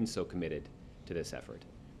remains so committed to this effort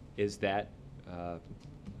is that,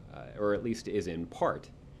 or at least is in part,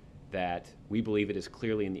 that we believe it is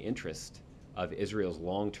clearly in the interest of Israel's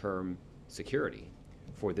long-term security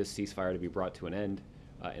for this ceasefire to be brought to an end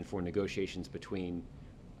and for negotiations between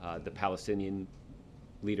the Palestinian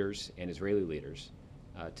leaders and Israeli leaders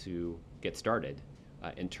to get started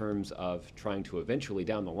in terms of trying to eventually,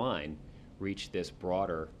 down the line, reach this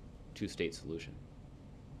broader two-state solution.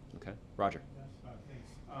 Okay, Roger. Yes, thanks.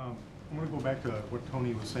 I'm going to go back to what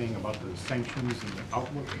Tony was saying about the sanctions and the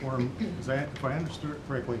outlook for them. If I understood it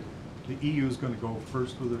correctly, the EU is going to go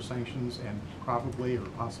first with their sanctions and probably or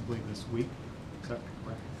possibly this week. Is that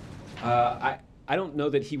correct? I don't know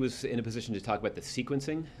that he was in a position to talk about the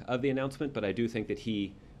sequencing of the announcement, but I do think that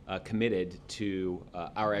he committed to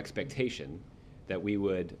our expectation that we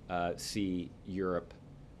would see Europe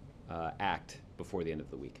act before the end of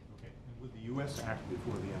the week. Okay. And would the U.S. act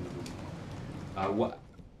before the end of the week?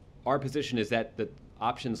 Our position is that the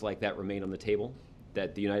options like that remain on the table,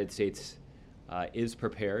 that the United States is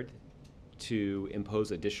prepared to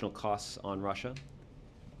impose additional costs on Russia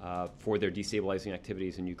for their destabilizing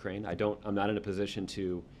activities in Ukraine. I'm not in a position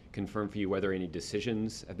to confirm for you whether any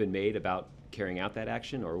decisions have been made about carrying out that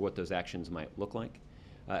action or what those actions might look like.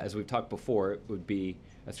 As we've talked before, it would be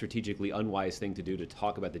a strategically unwise thing to do to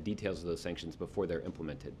talk about the details of those sanctions before they're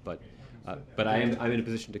implemented. But I'm in a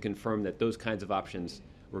position to confirm that those kinds of options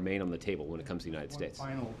remain on the table when it comes to the United States.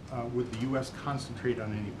 Final, would the U.S. concentrate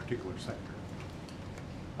on any particular sector?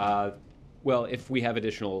 Well, if we have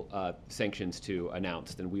additional sanctions to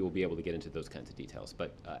announce, then we will be able to get into those kinds of details.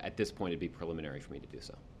 But at this point, it'd be preliminary for me to do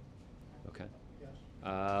so. Okay.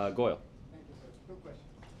 Yes. Goyle. Thank you, sir. Two questions.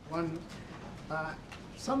 One,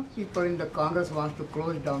 some people in the Congress want to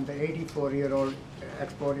close down the 84-year-old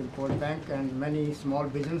Export-Import Bank, and many small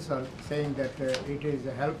businesses are saying that it is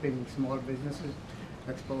helping small businesses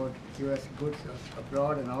export U.S. goods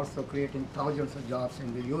abroad and also creating thousands of jobs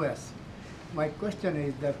in the U.S. My question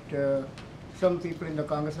is that some people in the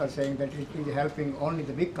Congress are saying that it is helping only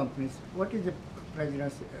the big companies. What is the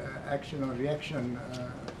President's action or reaction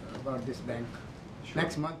about this bank? Sure.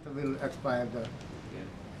 Next month will expire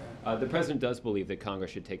the President does believe that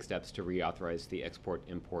Congress should take steps to reauthorize the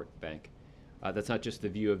Export-Import Bank. That's not just the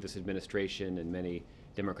view of this administration and many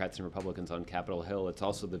Democrats and Republicans on Capitol Hill. It's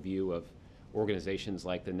also the view of organizations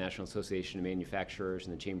like the National Association of Manufacturers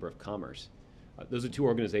and the Chamber of Commerce. Those are two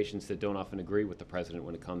organizations that don't often agree with the President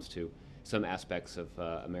when it comes to some aspects of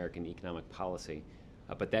American economic policy.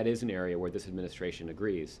 But that is an area where this administration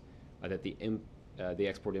agrees that the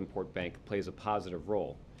Export-Import Bank plays a positive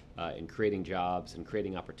role in creating jobs and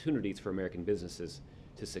creating opportunities for American businesses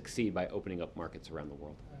to succeed by opening up markets around the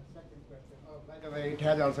world. Second question. By the way, it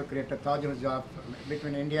has also created thousands of jobs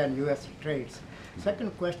between India and U.S. trades.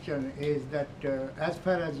 Second question is that as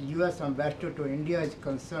far as U.S. ambassador to India is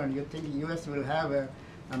concerned, you think U.S. will have an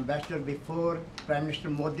ambassador before Prime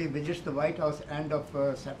Minister Modi visits the White House end of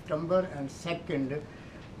September? And second,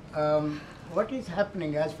 what is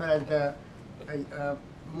happening as far as the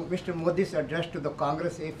Mr. Modi's address to the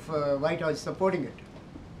Congress if White House is supporting it?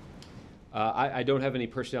 I don't have any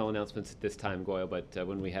personnel announcements at this time, Goyle, but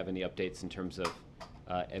when we have any updates in terms of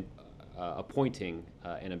appointing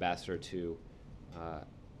an ambassador to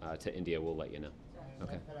India, we'll let you know.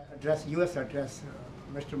 Okay. Address, U.S. address,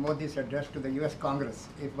 Mr. Modi's address to the U.S. Congress,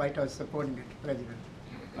 if White House supporting it, President.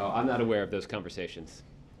 Oh, I'm not aware of those conversations.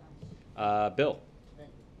 Bill. Josh,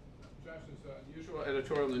 there's an unusual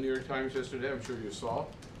editorial in the New York Times yesterday, I'm sure you saw,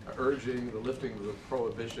 urging the lifting of the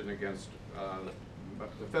prohibition against,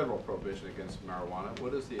 the federal prohibition against marijuana.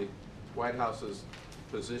 What is the White House's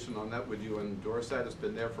position on that? Would you endorse that? It's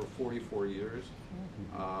been there for 44 years.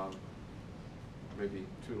 Maybe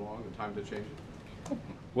too long, the time to change it?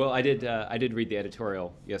 Well, I did read the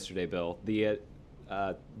editorial yesterday, Bill. The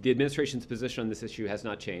administration's position on this issue has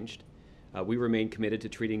not changed. We remain committed to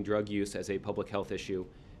treating drug use as a public health issue,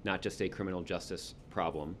 not just a criminal justice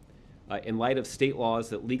problem. In light of state laws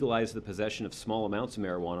that legalize the possession of small amounts of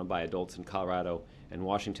marijuana by adults in Colorado and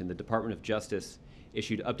Washington, the Department of Justice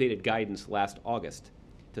issued updated guidance last August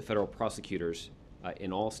to federal prosecutors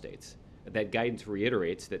in all states. That guidance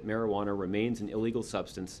reiterates that marijuana remains an illegal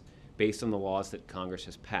substance based on the laws that Congress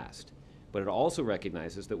has passed. But it also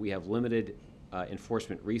recognizes that we have limited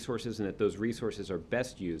enforcement resources and that those resources are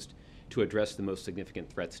best used to address the most significant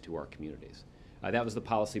threats to our communities. That was the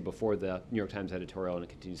policy before the New York Times editorial, and it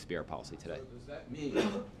continues to be our policy today. So does that mean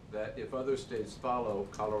that if other states follow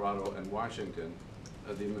Colorado and Washington,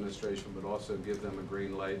 the administration would also give them a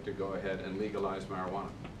green light to go ahead and legalize marijuana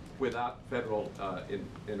without federal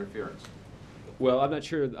interference? Well, I'm not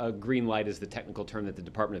sure green light is the technical term that the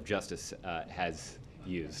Department of Justice has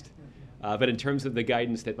used. But in terms of the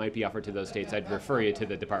guidance that might be offered to those states, I'd refer you to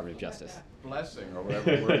the Department of Justice. Blessing, or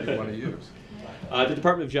whatever word you want to use. The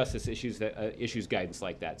Department of Justice issues guidance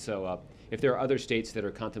like that. So if there are other states that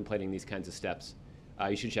are contemplating these kinds of steps,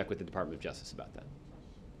 you should check with the Department of Justice about that.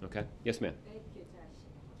 Okay? Yes, ma'am.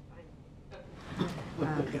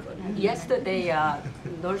 Yesterday,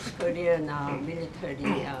 North Korean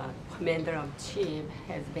military commander-in-chief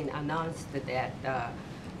has been announced that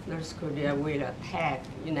North Korea will attack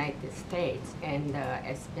United States, and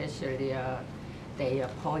especially they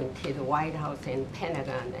appointed White House and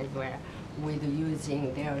Pentagon as well with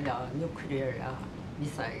using their nuclear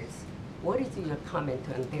missiles. What is your comment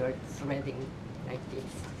on their threatening like this?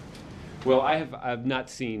 Well, I've not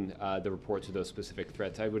seen the reports of those specific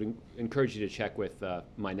threats. I would encourage you to check with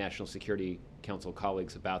my National Security Council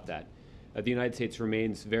colleagues about that. The United States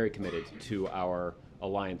remains very committed to our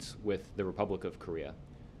alliance with the Republic of Korea,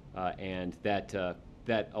 and that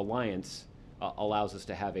alliance allows us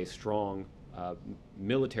to have a strong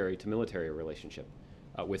military-to-military relationship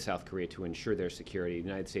with South Korea to ensure their security. The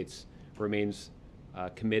United States remains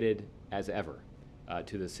committed as ever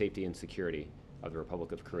to the safety and security of the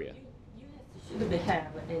Republic of Korea. Should we have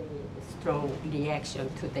any strong reaction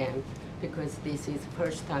to them, because this is the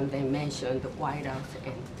first time they mentioned the White House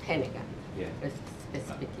and Pentagon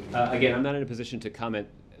specifically? Again, I'm not in a position to comment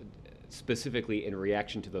specifically in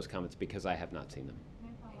reaction to those comments because I have not seen them.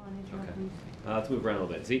 Okay. Let's move around a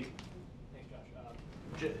little bit. Zeke? Thanks,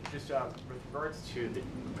 Josh. Just with regards to the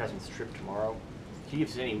President's trip tomorrow, can you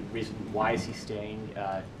give us any reason why is he staying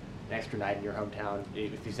an extra night in your hometown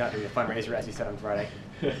if he's not doing a fundraiser, as he said on Friday?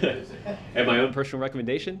 And my own personal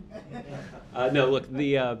recommendation? No, look,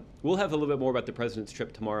 we'll have a little bit more about the President's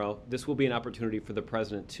trip tomorrow. This will be an opportunity for the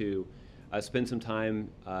President to spend some time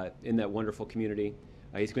in that wonderful community.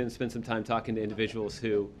 He's going to spend some time talking to individuals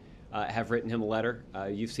who have written him a letter.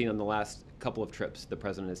 You've seen on the last couple of trips the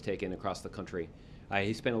President has taken across the country.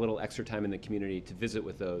 He spent a little extra time in the community to visit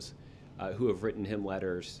with those who have written him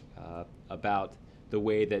letters about the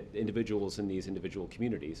way that individuals in these individual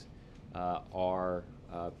communities are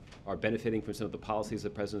benefiting from some of the policies the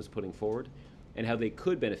President is putting forward, and how they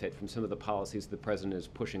could benefit from some of the policies the President is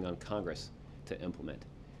pushing on Congress to implement.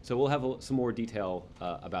 So we'll have some more detail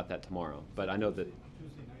about that tomorrow. But I know that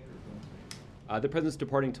the President's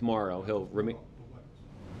departing tomorrow. He'll remain.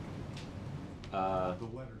 The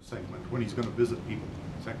letter segment, when he's going to visit people.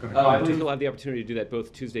 Is that going to Oh, come I believe too? he'll have the opportunity to do that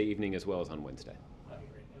both Tuesday evening as well as on Wednesday.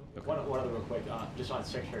 Okay. One other real quick, just on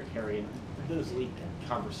Secretary Kerry, and those leaked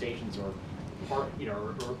conversations or however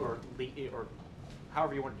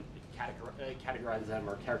you want to categorize them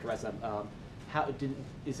or characterize them,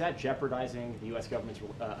 is that jeopardizing the U.S. government's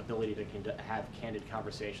ability to have candid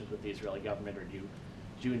conversations with the Israeli government, or do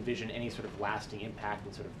you envision any sort of lasting impact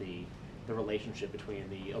in sort of the relationship between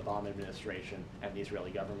the Obama administration and the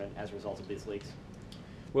Israeli government as a result of these leaks?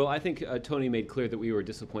 Well, I think Tony made clear that we were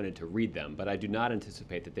disappointed to read them, but I do not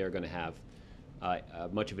anticipate that they're going to have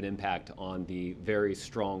much of an impact on the very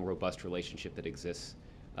strong, robust relationship that exists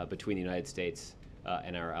between the United States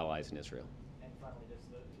and our allies in Israel. And finally,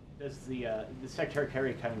 does the Secretary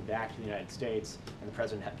Kerry coming back to the United States and the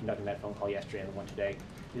President conducting that phone call yesterday and the one today,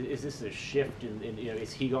 is this a shift in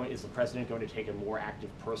is the President going to take a more active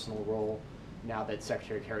personal role now that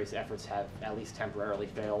Secretary Kerry's efforts have at least temporarily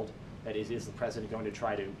failed? That is the president going to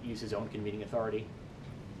try to use his own convening authority?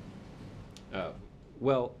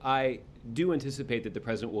 Well, I do anticipate that the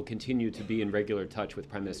president will continue to be in regular touch with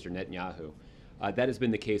Prime Minister Netanyahu. That has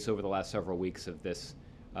been the case over the last several weeks of this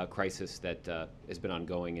crisis that has been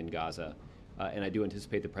ongoing in Gaza. And I do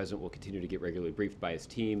anticipate the president will continue to get regularly briefed by his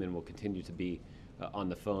team and will continue to be on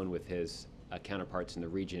the phone with his counterparts in the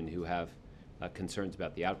region who have concerns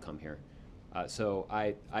about the outcome here. So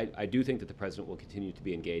I do think that the president will continue to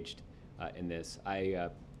be engaged in this.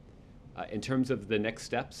 In terms of the next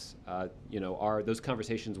steps, those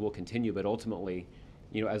conversations will continue, but ultimately,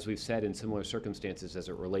 as we've said in similar circumstances as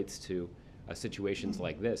it relates to situations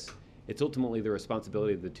like this, it's ultimately the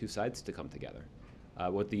responsibility of the two sides to come together.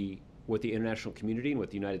 What the international community and what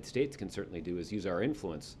the United States can certainly do is use our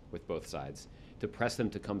influence with both sides to press them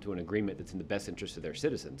to come to an agreement that's in the best interest of their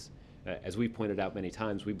citizens. As we've pointed out many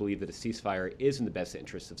times, we believe that a ceasefire is in the best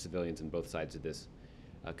interest of civilians on both sides of this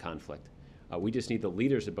conflict. We just need the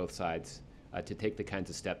leaders of both sides to take the kinds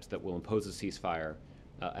of steps that will impose a ceasefire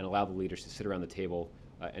and allow the leaders to sit around the table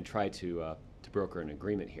and try to broker an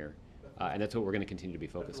agreement here. And that's what we're going to continue to be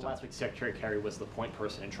focused on. Last week, Secretary Kerry was the point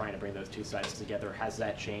person in trying to bring those two sides together. Has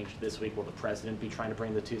that changed this week? Will the president be trying to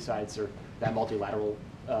bring the two sides or that multilateral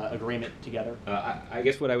agreement together? I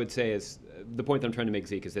guess what I would say is, the point that I'm trying to make,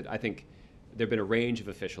 Zeke, is that I think there have been a range of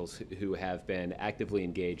officials who have been actively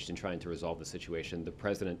engaged in trying to resolve the situation. The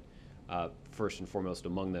president, first and foremost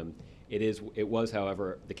among them. It was,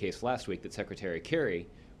 however, the case last week that Secretary Kerry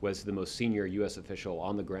was the most senior U.S. official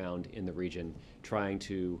on the ground in the region trying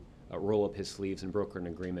to roll up his sleeves and broker an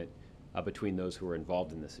agreement between those who were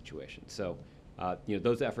involved in this situation. So,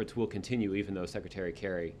 those efforts will continue even though Secretary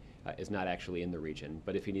Kerry is not actually in the region.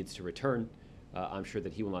 But if he needs to return, I'm sure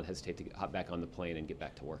that he will not hesitate to hop back on the plane and get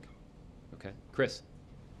back to work. Okay, Chris.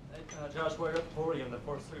 Josh, we're at the podium. The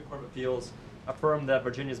Fourth Circuit Court of Appeals affirmed that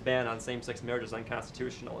Virginia's ban on same-sex marriage is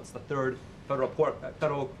unconstitutional. It's the third federal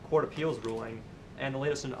court appeals ruling, and the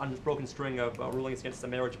latest in an unbroken string of rulings against the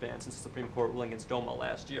marriage ban since the Supreme Court ruling against DOMA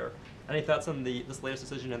last year. Any thoughts on this latest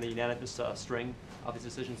decision and the unanimous string of these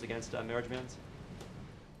decisions against marriage bans?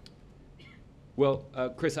 Well,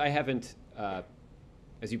 Chris, I haven't,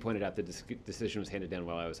 as you pointed out, the decision was handed down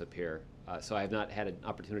while I was up here, so I have not had an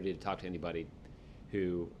opportunity to talk to anybody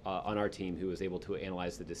who, on our team, who was able to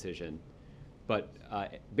analyze the decision. But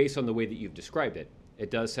based on the way that you've described it, it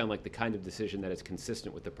does sound like the kind of decision that is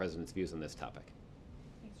consistent with the president's views on this topic.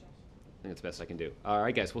 Thanks, Josh. I think that's the best I can do. All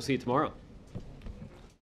right, guys, we'll see you tomorrow.